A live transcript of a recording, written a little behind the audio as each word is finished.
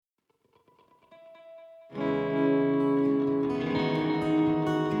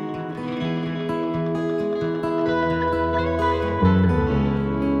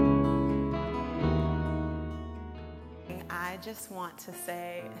want to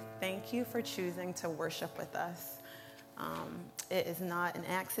say thank you for choosing to worship with us. It is not an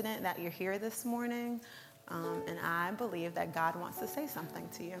accident that you're here this morning, and I believe that God wants to say something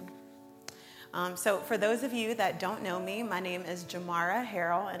to you. So for those of you that don't know me, my name is Jamyra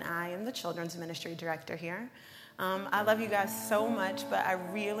Harrell, and I am the Children's Ministry Director here. I love you guys so much, but I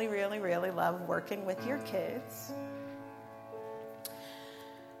really, really, really love working with your kids.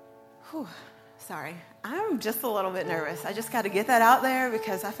 Whew, sorry, I'm just a little bit nervous. I just got to get that out there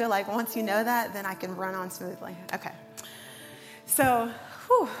because I feel like once you know that, then I can run on smoothly. Okay. So,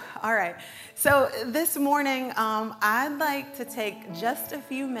 all right. So this morning, I'd like to take just a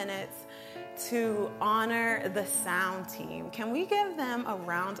few minutes to honor the sound team. Can we give them a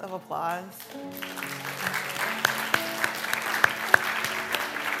round of applause?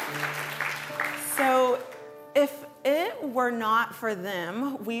 So if it were not for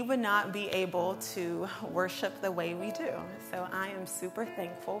them, we would not be able to worship the way we do. So I am super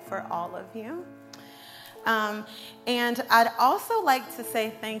thankful for all of you. And I'd also like to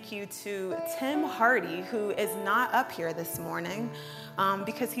say thank you to Tim Hardy, who is not up here this morning,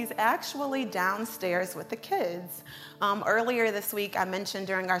 because he's actually downstairs with the kids. Earlier this week, I mentioned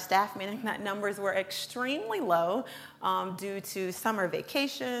during our staff meeting that numbers were extremely low due to summer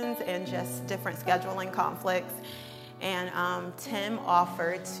vacations and just different scheduling conflicts. And Tim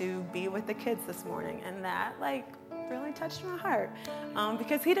offered to be with the kids this morning, and that really touched my heart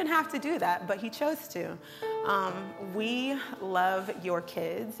because he didn't have to do that, but he chose to. We love your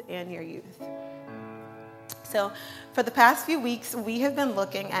kids and your youth. So for the past few weeks, we have been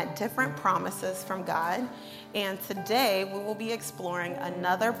looking at different promises from God, and today we will be exploring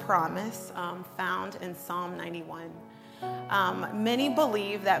another promise found in Psalm 91. Many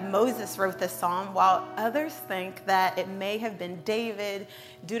believe that Moses wrote this psalm, while others think that it may have been David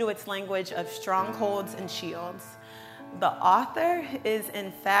due to its language of strongholds and shields. The author is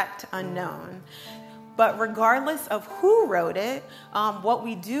in fact unknown. But regardless of who wrote it, what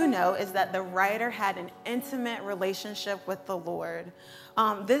we do know is that the writer had an intimate relationship with the Lord.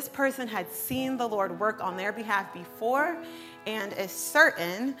 This person had seen the Lord work on their behalf before and is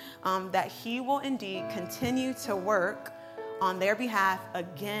certain that he will indeed continue to work on their behalf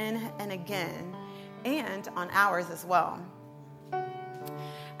again and again, and on ours as well.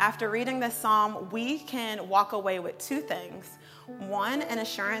 After reading this psalm, we can walk away with two things. One, an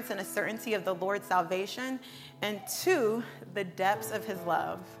assurance and a certainty of the Lord's salvation, and two, the depths of his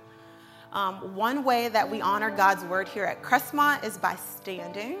love. One way that we honor God's word here at Crestmont is by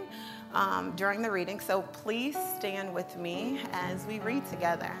standing during the reading. So please stand with me as we read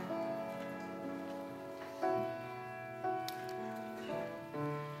together.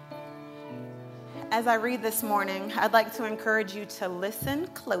 As I read this morning, I'd like to encourage you to listen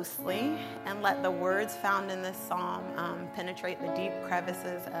closely and let the words found in this psalm penetrate the deep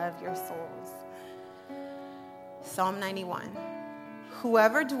crevices of your souls. Psalm 91.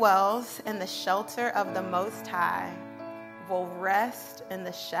 Whoever dwells in the shelter of the Most High will rest in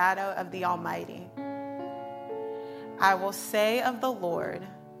the shadow of the Almighty. I will say of the Lord,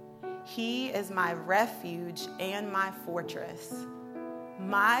 He is my refuge and my fortress,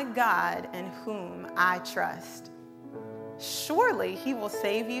 my God in whom I trust. Surely he will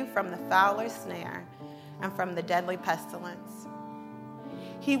save you from the fowler's snare and from the deadly pestilence.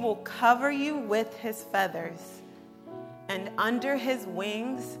 He will cover you with his feathers, and under his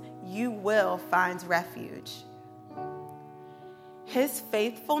wings you will find refuge. His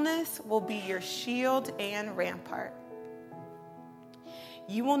faithfulness will be your shield and rampart.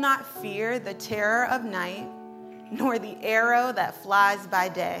 You will not fear the terror of night, nor the arrow that flies by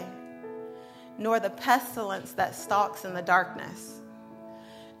day, nor the pestilence that stalks in the darkness,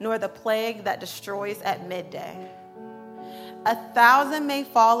 nor the plague that destroys at midday. 1,000 may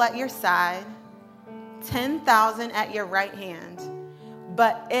fall at your side, 10,000 at your right hand,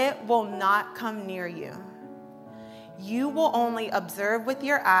 but it will not come near you. You will only observe with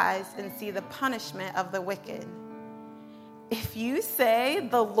your eyes and see the punishment of the wicked. If you say,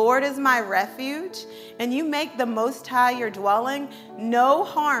 the Lord is my refuge, and you make the Most High your dwelling, no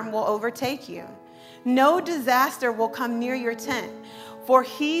harm will overtake you. No disaster will come near your tent, for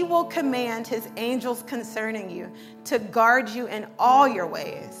he will command his angels concerning you to guard you in all your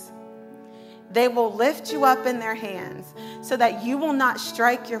ways. They will lift you up in their hands so that you will not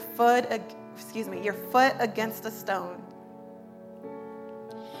strike your foot against a stone.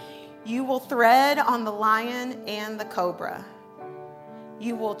 You will tread on the lion and the cobra.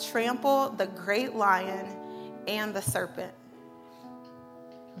 You will trample the great lion and the serpent.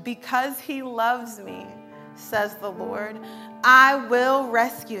 Because he loves me, says the Lord. I will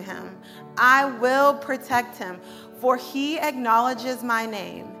rescue him. I will protect him, for he acknowledges my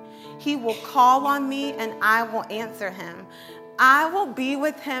name. He will call on me and I will answer him. I will be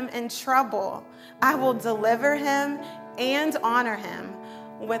with him in trouble. I will deliver him and honor him.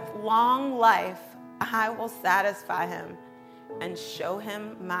 With long life, I will satisfy him and show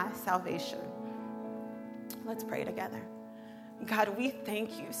him my salvation. Let's pray together. God, we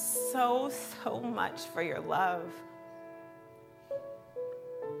thank you so much for your love.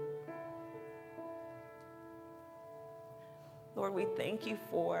 Lord, we thank you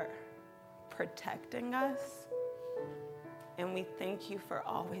for protecting us, and we thank you for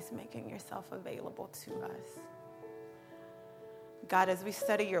always making yourself available to us. God, as we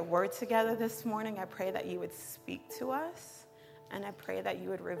study your word together this morning, I pray that you would speak to us, and I pray that you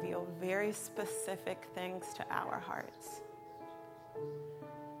would reveal very specific things to our hearts.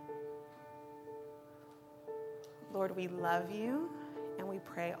 Lord, we love you, and we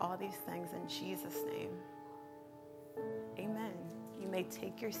pray all these things in Jesus' name. Amen. You may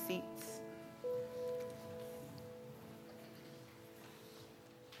take your seats.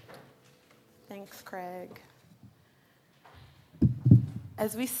 Thanks, Craig.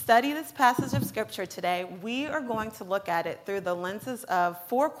 As we study this passage of Scripture today, we are going to look at it through the lenses of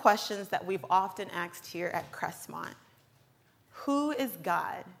 4 questions that we've often asked here at Crestmont. Who is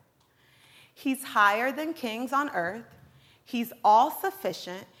God? He's higher than kings on earth. He's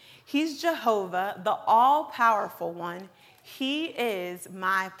all-sufficient. He's Jehovah, the all-powerful one. He is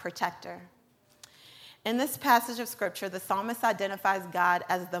my protector. In this passage of Scripture, the psalmist identifies God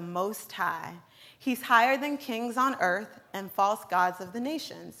as the Most High. He's higher than kings on earth and false gods of the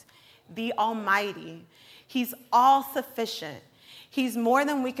nations, the Almighty. He's all-sufficient. He's more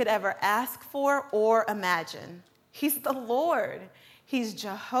than we could ever ask for or imagine. He's the Lord. He's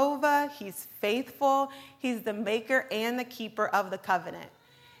Jehovah. He's faithful. He's the maker and the keeper of the covenant.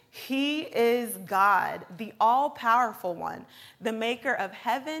 He is God, the all-powerful one, the maker of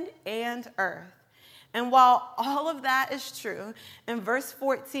heaven and earth. And while all of that is true, in verse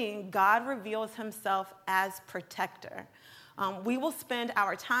 14, God reveals himself as protector. We will spend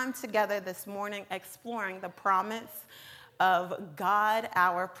our time together this morning exploring the promise of God,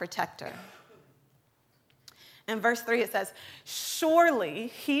 our protector. In verse 3, it says, "Surely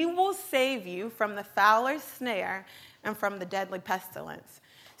he will save you from the fowler's snare and from the deadly pestilence."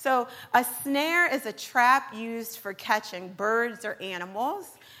 So a snare is a trap used for catching birds or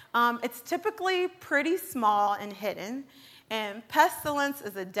animals. It's typically pretty small and hidden. And pestilence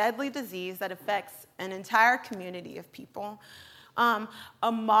is a deadly disease that affects an entire community of people. A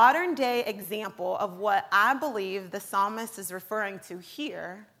modern day example of what I believe the psalmist is referring to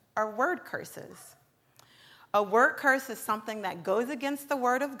here are word curses. A word curse is something that goes against the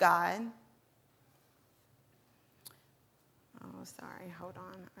word of God. Oh, sorry, hold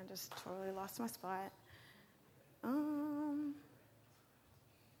on. I just totally lost my spot.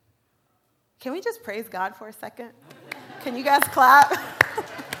 Can we just praise God for a second? Can you guys clap?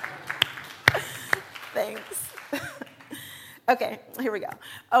 Thanks. Okay, here we go.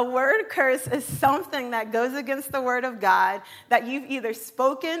 A word curse is something that goes against the word of God that you've either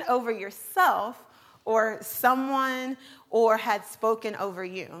spoken over yourself or someone or had spoken over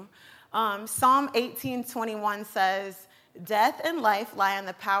you. Psalm 18:21 says, "Death and life lie in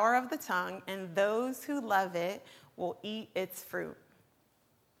the power of the tongue, and those who love it will eat its fruit."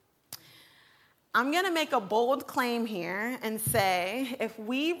 I'm going to make a bold claim here and say if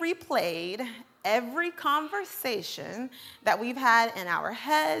we replayed every conversation that we've had in our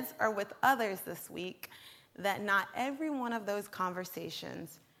heads or with others this week, that not every one of those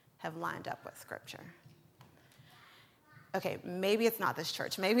conversations have lined up with Scripture. Okay, maybe it's not this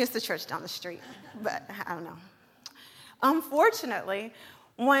church. Maybe it's the church down the street, but I don't know. Unfortunately,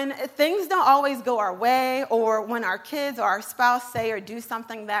 when things don't always go our way, or when our kids or our spouse say or do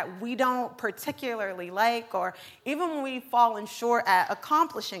something that we don't particularly like, or even when we've fallen short at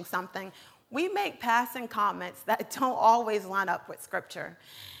accomplishing something, we make passing comments that don't always line up with Scripture.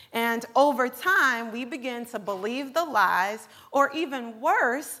 And over time, we begin to believe the lies, or even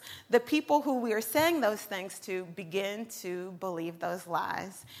worse, the people who we are saying those things to begin to believe those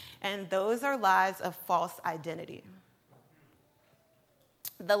lies. And those are lies of false identity.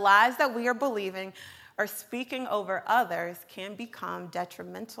 The lies that we are believing or speaking over others can become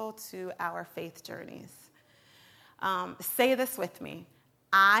detrimental to our faith journeys. Say this with me.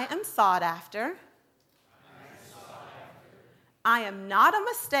 I am sought after. I am not a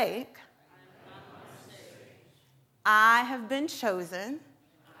mistake. I have been chosen.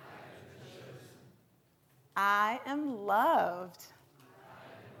 I am loved.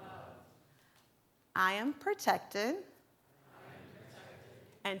 I am protected.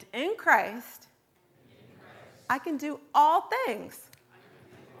 And in Christ, I can do all things.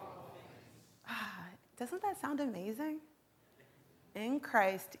 Doesn't that sound amazing? In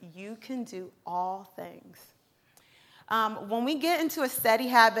Christ, you can do all things. When we get into a steady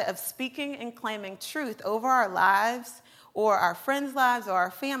habit of speaking and claiming truth over our lives or our friends' lives or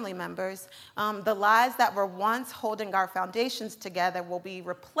our family members, the lies that were once holding our foundations together will be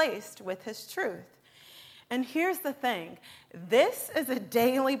replaced with his truth. And here's the thing. This is a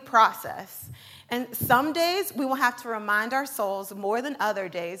daily process. And some days we will have to remind our souls more than other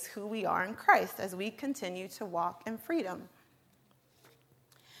days who we are in Christ as we continue to walk in freedom.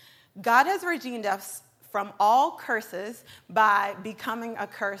 God has redeemed us from all curses by becoming a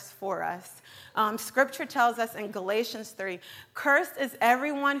curse for us. Scripture tells us in Galatians 3, cursed is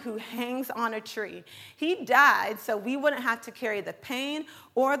everyone who hangs on a tree. He died so we wouldn't have to carry the pain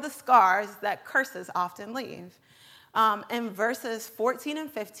or the scars that curses often leave. In verses 14 and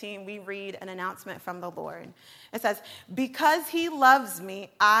 15, we read an announcement from the Lord. It says, because he loves me,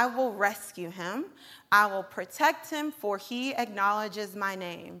 I will rescue him. I will protect him, for he acknowledges my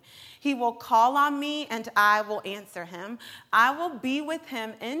name. He will call on me, and I will answer him. I will be with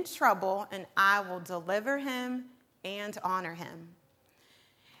him in trouble, and I will deliver him and honor him.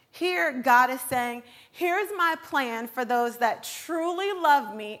 Here, God is saying, here's my plan for those that truly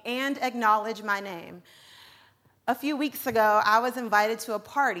love me and acknowledge my name. A few weeks ago, I was invited to a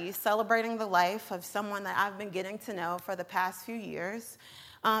party celebrating the life of someone that I've been getting to know for the past few years.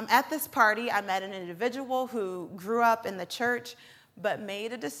 At this party, I met an individual who grew up in the church but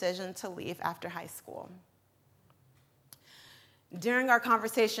made a decision to leave after high school. During our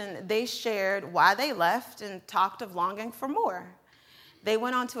conversation, they shared why they left and talked of longing for more. They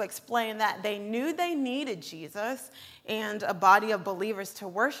went on to explain that they knew they needed Jesus and a body of believers to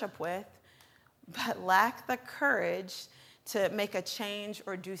worship with, but lacked the courage to make a change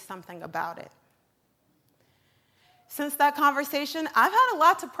or do something about it. Since that conversation, I've had a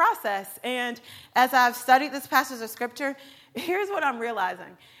lot to process, and as I've studied this passage of Scripture, here's what I'm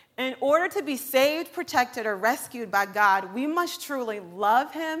realizing. In order to be saved, protected, or rescued by God, we must truly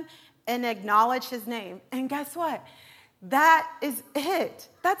love him and acknowledge his name. And guess what? That is it.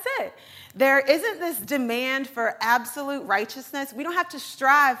 That's it. There isn't this demand for absolute righteousness. We don't have to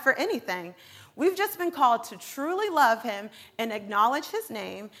strive for anything. We've just been called to truly love him and acknowledge his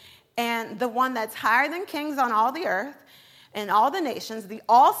name, and the one that's higher than kings on all the earth and all the nations, the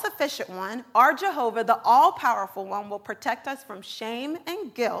all-sufficient one, our Jehovah, the all-powerful one, will protect us from shame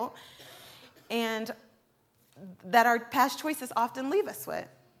and guilt, and that our past choices often leave us with.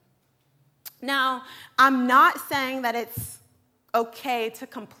 Now, I'm not saying that it's okay to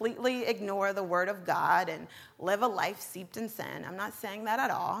completely ignore the word of God and live a life steeped in sin. I'm not saying that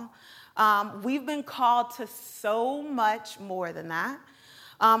at all. We've been called to so much more than that.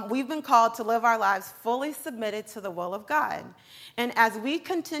 We've been called to live our lives fully submitted to the will of God. And as we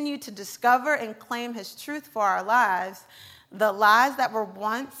continue to discover and claim his truth for our lives, the lies that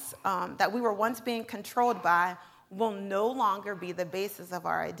we were once being controlled by will no longer be the basis of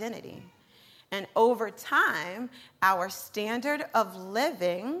our identity. And over time, our standard of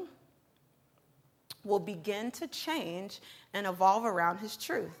living will begin to change and evolve around his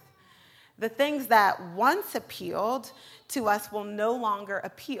truth. The things that once appealed to us will no longer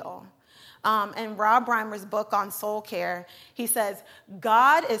appeal. In Rob Reimer's book on soul care, he says,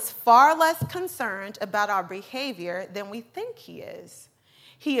 God is far less concerned about our behavior than we think he is.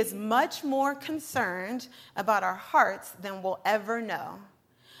 He is much more concerned about our hearts than we'll ever know.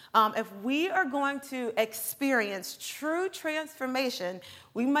 If we are going to experience true transformation,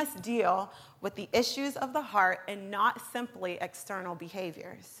 we must deal with the issues of the heart and not simply external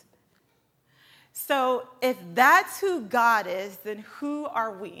behaviors. So if that's who God is, then who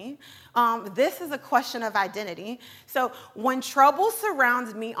are we? This is a question of identity. So when trouble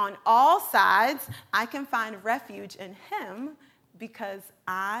surrounds me on all sides, I can find refuge in him because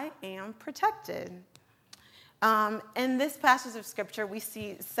I am protected. In this passage of Scripture, we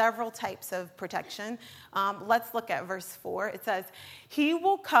see several types of protection. Let's look at verse 4. It says, he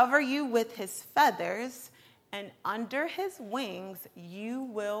will cover you with his feathers, and under his wings you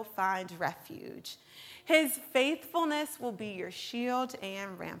will find refuge. His faithfulness will be your shield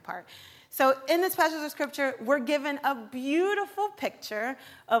and rampart. So in this passage of Scripture, we're given a beautiful picture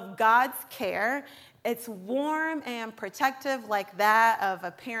of God's care. It's warm and protective like that of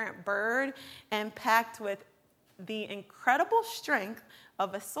a parent bird, and packed with the incredible strength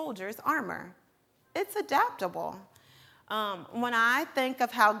of a soldier's armor. It's adaptable. When I think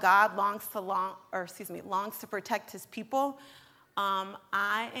of how God longs to protect his people,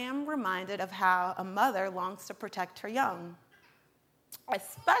 I am reminded of how a mother longs to protect her young,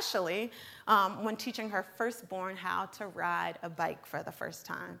 especially when teaching her firstborn how to ride a bike for the first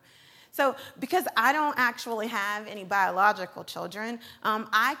time. So because I don't actually have any biological children,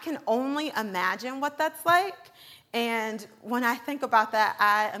 I can only imagine what that's like. And when I think about that,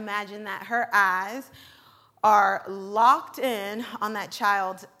 I imagine that her eyes are locked in on that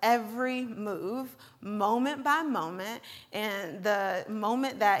child's every move, moment by moment, and the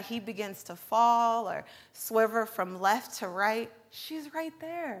moment that he begins to fall or swivel from left to right, she's right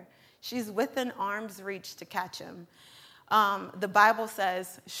there. She's within arm's reach to catch him. The Bible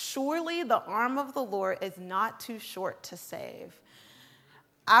says, surely the arm of the Lord is not too short to save.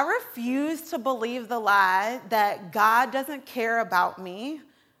 I refuse to believe the lie that God doesn't care about me,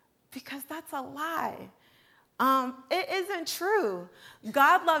 because that's a lie. It isn't true.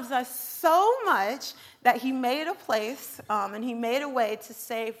 God loves us so much that he made a place and he made a way to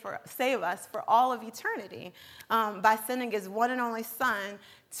save us for all of eternity by sending his one and only Son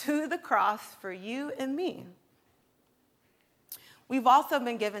to the cross for you and me. We've also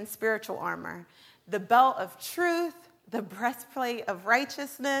been given spiritual armor, the belt of truth, the breastplate of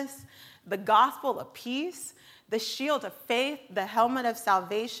righteousness, the gospel of peace, the shield of faith, the helmet of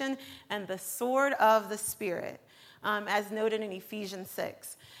salvation, and the sword of the Spirit, as noted in Ephesians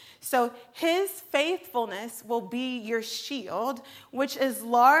 6. So his faithfulness will be your shield, which is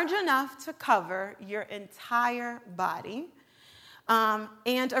large enough to cover your entire body,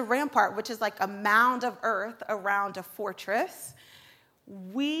 and a rampart, which is like a mound of earth around a fortress.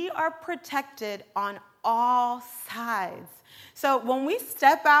 We are protected on all sides. So when we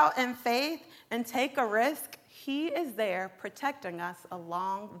step out in faith and take a risk, he is there protecting us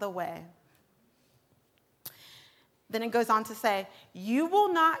along the way. Then it goes on to say, you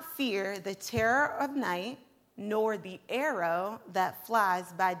will not fear the terror of night, nor the arrow that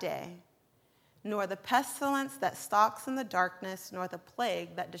flies by day, nor the pestilence that stalks in the darkness, nor the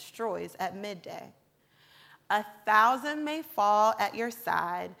plague that destroys at midday. 1,000 may fall at your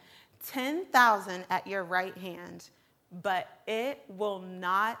side, 10,000 at your right hand, but it will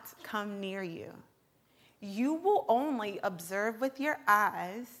not come near you. You will only observe with your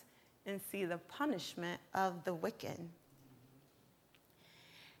eyes and see the punishment of the wicked.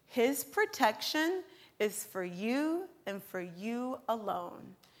 His protection is for you and for you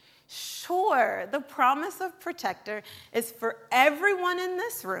alone. Sure, the promise of protector is for everyone in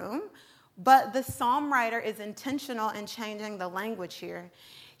this room, but the psalm writer is intentional in changing the language here.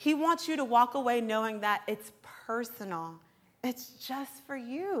 He wants you to walk away knowing that it's personal. It's just for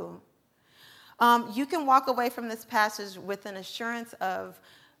you. You can walk away from this passage with an assurance of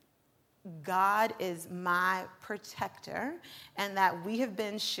God is my protector and that we have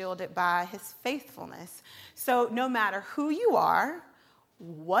been shielded by his faithfulness. So no matter who you are,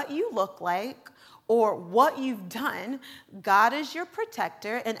 what you look like, or what you've done, God is your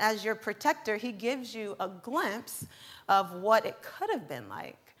protector, and as your protector, he gives you a glimpse of what it could have been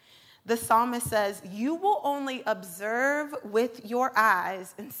like. The psalmist says, you will only observe with your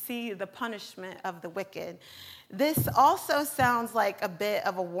eyes and see the punishment of the wicked. This also sounds like a bit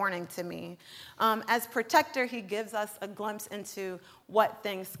of a warning to me. As protector, he gives us a glimpse into what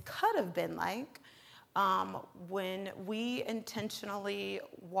things could have been like when we intentionally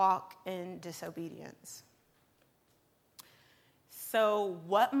walk in disobedience. So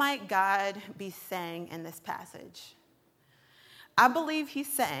what might God be saying in this passage? I believe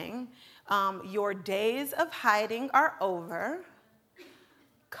he's saying, your days of hiding are over.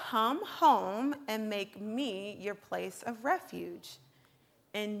 Come home and make me your place of refuge.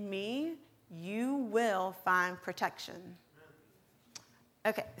 In me, you will find protection.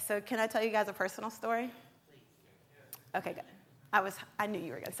 Okay, so can I tell you guys a personal story? Okay, good. I knew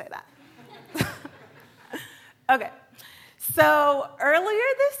you were going to say that. Okay. So earlier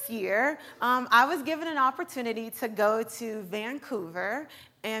this year, I was given an opportunity to go to Vancouver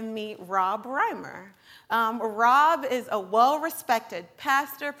and meet Rob Reimer. Rob is a well-respected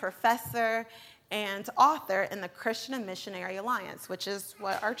pastor, professor, and author in the Christian Missionary Alliance, which is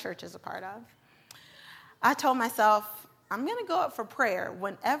what our church is a part of. I told myself, I'm going to go up for prayer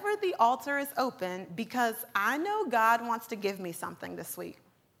whenever the altar is open because I know God wants to give me something this week.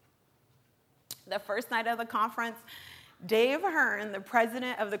 The first night of the conference, Dave Hearn, the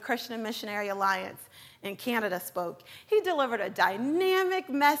president of the Christian Missionary Alliance in Canada, spoke. He delivered a dynamic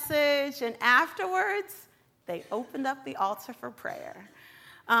message, and afterwards, they opened up the altar for prayer.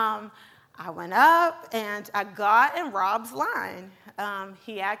 I went up, and I got in Rob's line.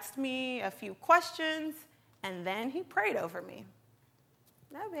 He asked me a few questions, and then he prayed over me.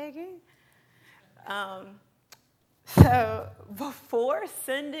 No biggie. So before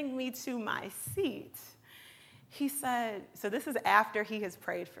sending me to my seat, he said, so this is after he has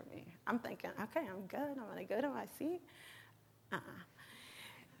prayed for me. I'm thinking, okay, I'm good. I'm going to go to my seat.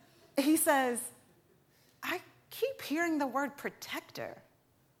 He says, I keep hearing the word protector.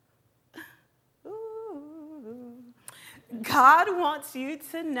 Ooh. God wants you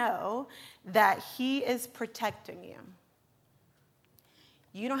to know that he is protecting you.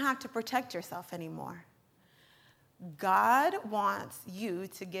 You don't have to protect yourself anymore. God wants you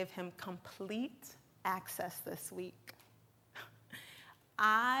to give him complete access this week.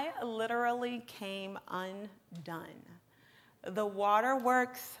 I literally came undone. The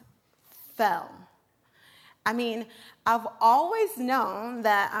waterworks fell. I mean, I've always known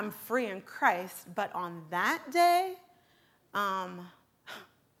that I'm free in Christ, but on that day, I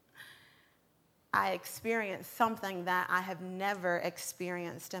experienced something that I have never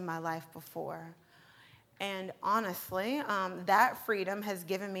experienced in my life before. And honestly, that freedom has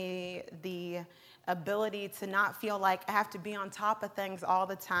given me the ability to not feel like I have to be on top of things all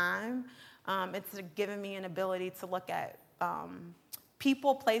the time. It's given me an ability to look at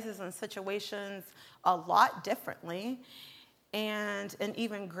people, places, and situations a lot differently, and an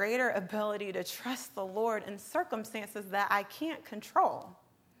even greater ability to trust the Lord in circumstances that I can't control.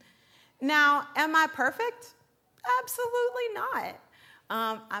 Now, am I perfect? Absolutely not.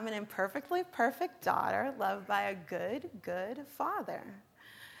 I'm an imperfectly perfect daughter loved by a good, good father.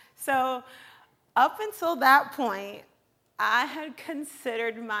 So up until that point, I had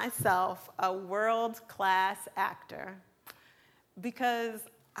considered myself a world-class actor because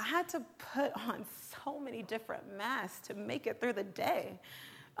I had to put on so many different masks to make it through the day.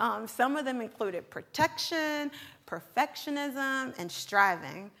 Some of them included protection, perfectionism, and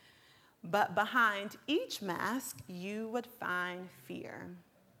striving. But behind each mask, you would find fear.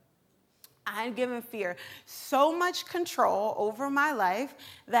 I had given fear so much control over my life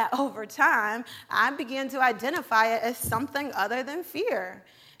that over time, I began to identify it as something other than fear.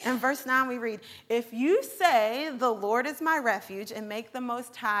 In verse 9, we read, "If you say, 'The Lord is my refuge,' and make the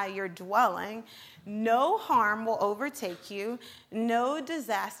Most High your dwelling, no harm will overtake you, no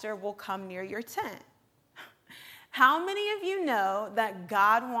disaster will come near your tent." How many of you know that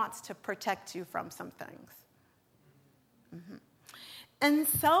God wants to protect you from some things? Mm-hmm. In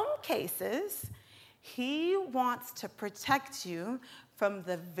some cases, he wants to protect you from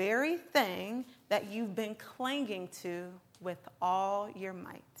the very thing that you've been clinging to with all your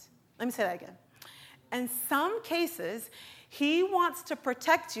might. Let me say that again. In some cases, he wants to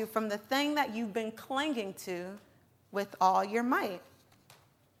protect you from the thing that you've been clinging to with all your might.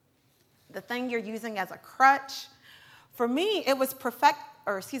 The thing you're using as a crutch. For me, it was protection,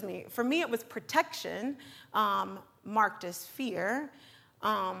 marked as fear.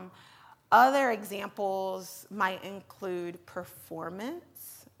 Other examples might include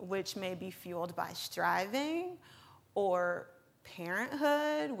performance, which may be fueled by striving, or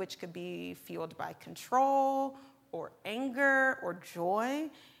parenthood, which could be fueled by control, or anger, or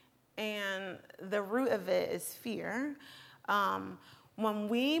joy. And the root of it is fear. When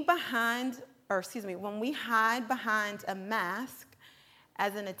we hide behind a mask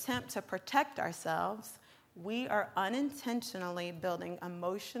as an attempt to protect ourselves, we are unintentionally building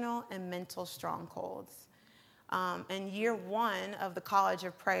emotional and mental strongholds. In year 1 of the College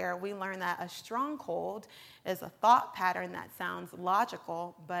of Prayer, we learned that a stronghold is a thought pattern that sounds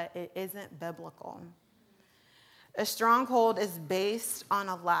logical, but it isn't biblical. A stronghold is based on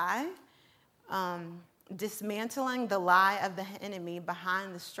a lie. Dismantling the lie of the enemy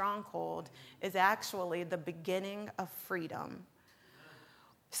behind the stronghold is actually the beginning of freedom.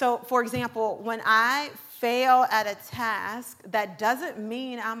 So, for example, when I fail at a task, that doesn't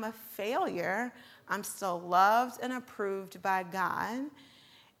mean I'm a failure. I'm still loved and approved by God.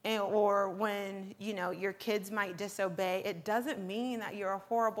 Or when, your kids might disobey, it doesn't mean that you're a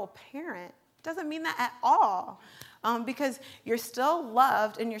horrible parent. It doesn't mean that at all. Because you're still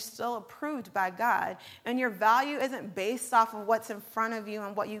loved and you're still approved by God. And your value isn't based off of what's in front of you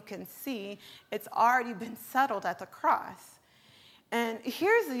and what you can see. It's already been settled at the cross. And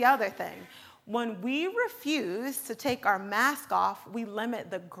here's the other thing. When we refuse to take our mask off, we limit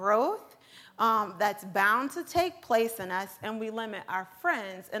the growth that's bound to take place in us, and we limit our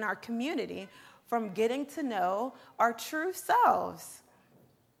friends and our community from getting to know our true selves.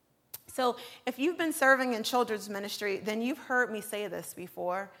 So if you've been serving in children's ministry, then you've heard me say this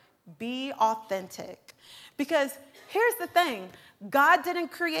before: be authentic. Because here's the thing, God didn't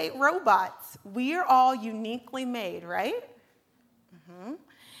create robots. We are all uniquely made, right? Mm-hmm.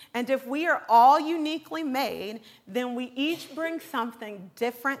 And if we are all uniquely made, then we each bring something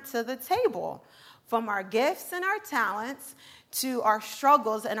different to the table, from our gifts and our talents to our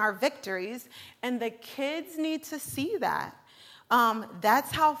struggles and our victories. And the kids need to see that.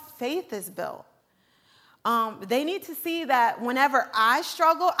 That's how faith is built. They need to see that whenever I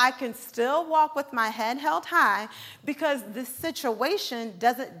struggle, I can still walk with my head held high because this situation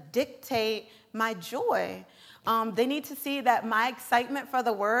doesn't dictate my joy. They need to see that my excitement for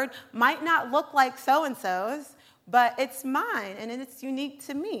the word might not look like so-and-so's, but it's mine and it's unique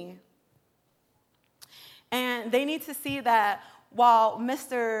to me. And they need to see that while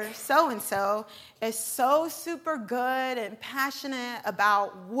Mr. So-and-so is so super good and passionate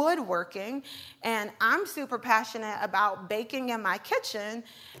about woodworking, and I'm super passionate about baking in my kitchen,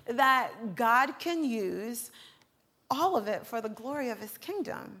 that God can use all of it for the glory of his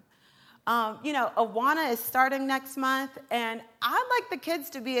kingdom. Awana is starting next month, and I'd like the kids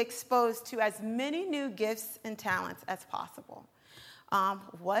to be exposed to as many new gifts and talents as possible.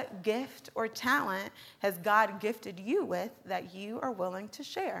 What gift or talent has God gifted you with that you are willing to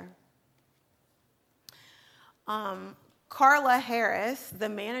share? Carla Harris, the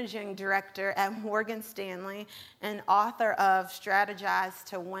managing director at Morgan Stanley and author of Strategize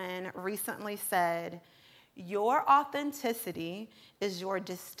to Win, recently said, "Your authenticity is your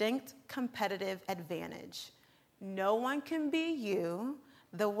distinct competitive advantage. No one can be you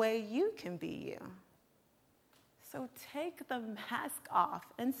the way you can be you." So take the mask off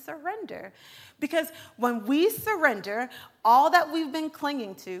and surrender. Because when we surrender all that we've been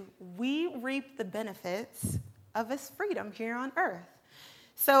clinging to, we reap the benefits of his freedom here on earth.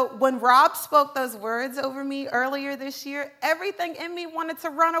 So when Rob spoke those words over me earlier this year, everything in me wanted to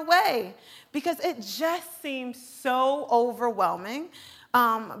run away because it just seemed so overwhelming.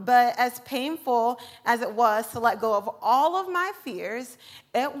 But as painful as it was to let go of all of my fears,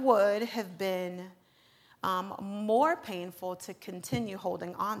 it would have been more painful to continue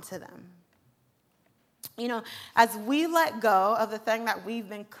holding on to them. As we let go of the thing that we've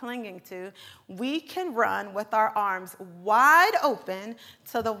been clinging to, we can run with our arms wide open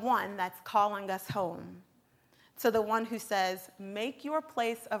to the one that's calling us home, to the one who says, "Make your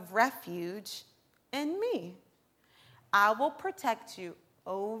place of refuge in me. I will protect you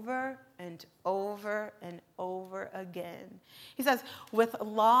over and over and over again." He says, "With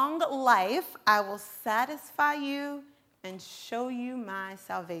long life, I will satisfy you and show you my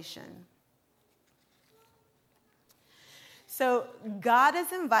salvation." So God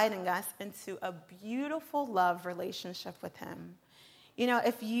is inviting us into a beautiful love relationship with him.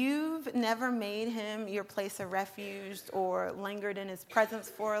 If you've never made him your place of refuge or lingered in his presence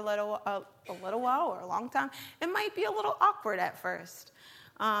for a little while or a long time, it might be a little awkward at first.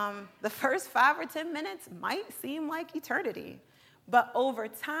 The first 5 or 10 minutes might seem like eternity, but over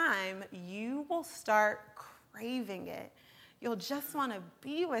time, you will start craving it. You'll just want to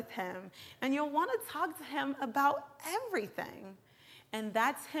be with him, and you'll want to talk to him about everything. And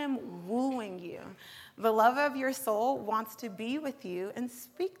that's him wooing you. The lover of your soul wants to be with you and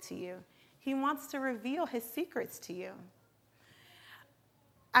speak to you. He wants to reveal his secrets to you.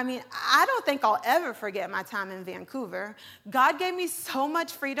 I don't think I'll ever forget my time in Vancouver. God gave me so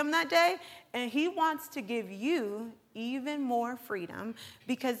much freedom that day, and he wants to give you even more freedom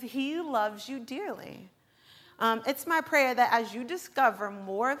because he loves you dearly. It's my prayer that as you discover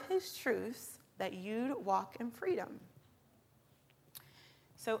more of his truths, that you'd walk in freedom.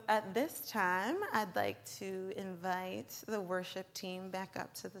 So at this time, I'd like to invite the worship team back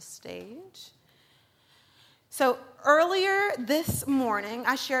up to the stage. So earlier this morning,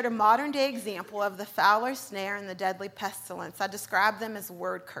 I shared a modern-day example of the fowler's snare and the deadly pestilence. I described them as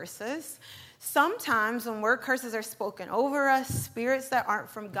word curses. Sometimes when word curses are spoken over us, spirits that aren't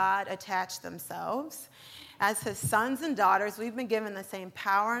from God attach themselves. As his sons and daughters, we've been given the same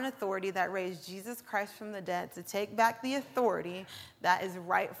power and authority that raised Jesus Christ from the dead to take back the authority that is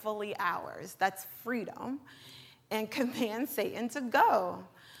rightfully ours. That's freedom. And command Satan to go.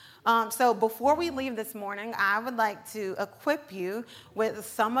 So before we leave this morning, I would like to equip you with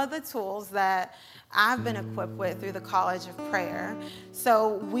some of the tools that I've been equipped with through the College of Prayer.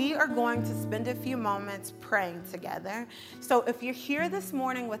 So we are going to spend a few moments praying together. So if you're here this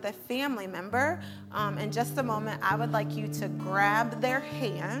morning with a family member, in just a moment, I would like you to grab their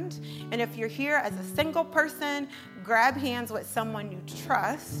hand. And if you're here as a single person, grab hands with someone you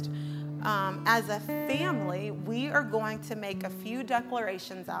trust. As a family, we are going to make a few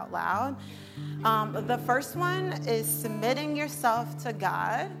declarations out loud. The first one is submitting yourself to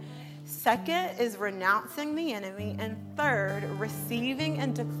God. Second is renouncing the enemy. And third, receiving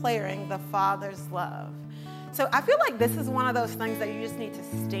and declaring the Father's love. So I feel like this is one of those things that you just need to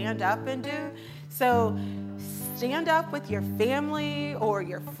stand up and do. So stand up with your family or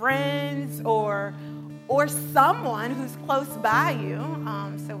your friends or someone who's close by you,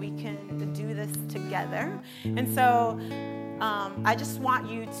 so we can do this together. And so I just want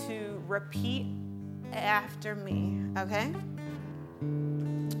you to repeat after me, okay?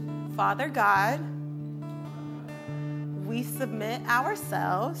 Father God, we submit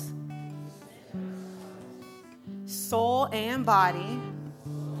ourselves, soul and body,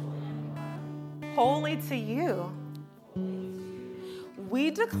 wholly to you.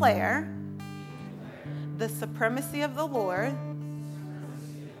 We declare the supremacy of the Lord,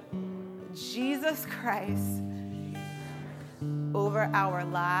 Jesus Christ, over our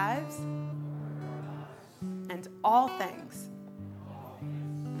lives and all things.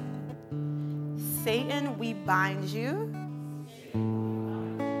 Satan, we bind you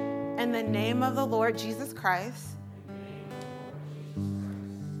in the name of the Lord Jesus Christ.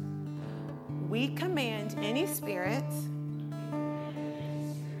 We command any spirits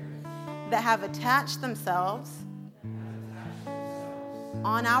that have attached themselves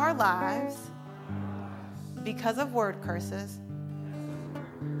on our lives because of word curses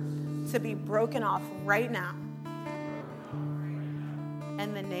to be broken off right now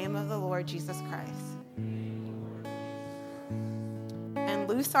in the name of the Lord Jesus Christ. And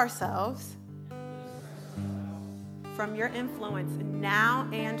loose ourselves from your influence now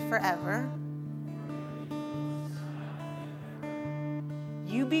and forever.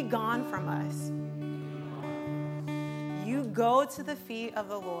 You be gone from us. You go to the feet of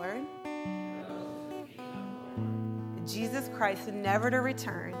the Lord, Jesus Christ, never to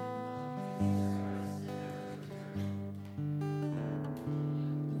return.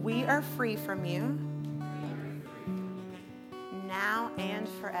 We are free from you now and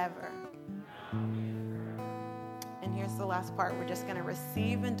forever. And here's the last part. We're just going to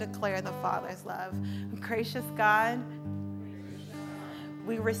receive and declare the Father's love. Gracious God,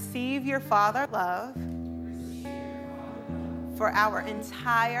 we receive your Father love for our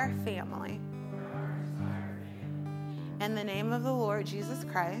entire family. In the name of the Lord Jesus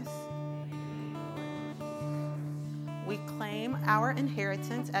Christ, we claim our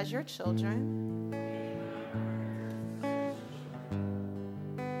inheritance as your children.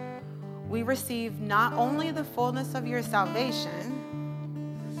 We receive not only the fullness of your salvation,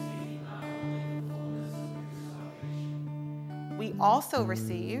 we also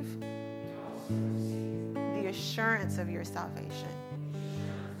receive the assurance of your salvation.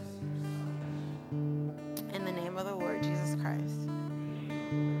 In the name of the Lord Jesus Christ.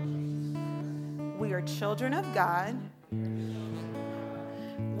 We are children of God.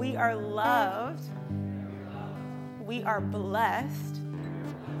 We are loved. We are blessed.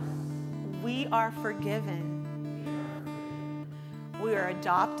 We are forgiven. We are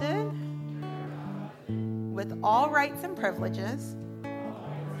adopted with all rights and privileges.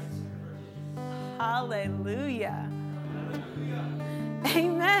 Hallelujah.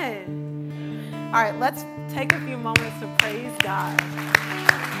 Amen. All right, let's take a few moments to praise God.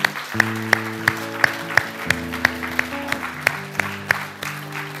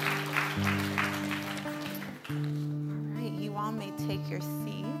 All right, you all may take your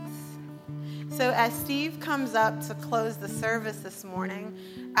seats. So as Steve comes up to close the service this morning,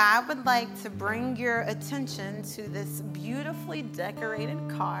 I would like to bring your attention to this beautifully decorated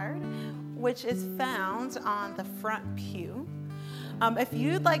card, which is found on the front pew. If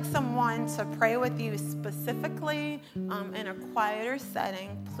you'd like someone to pray with you specifically in a quieter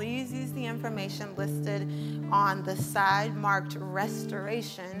setting, please use the information listed on the side marked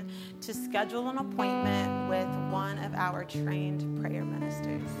restoration to schedule an appointment with one of our trained prayer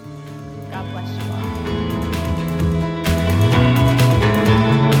ministers. God bless you all.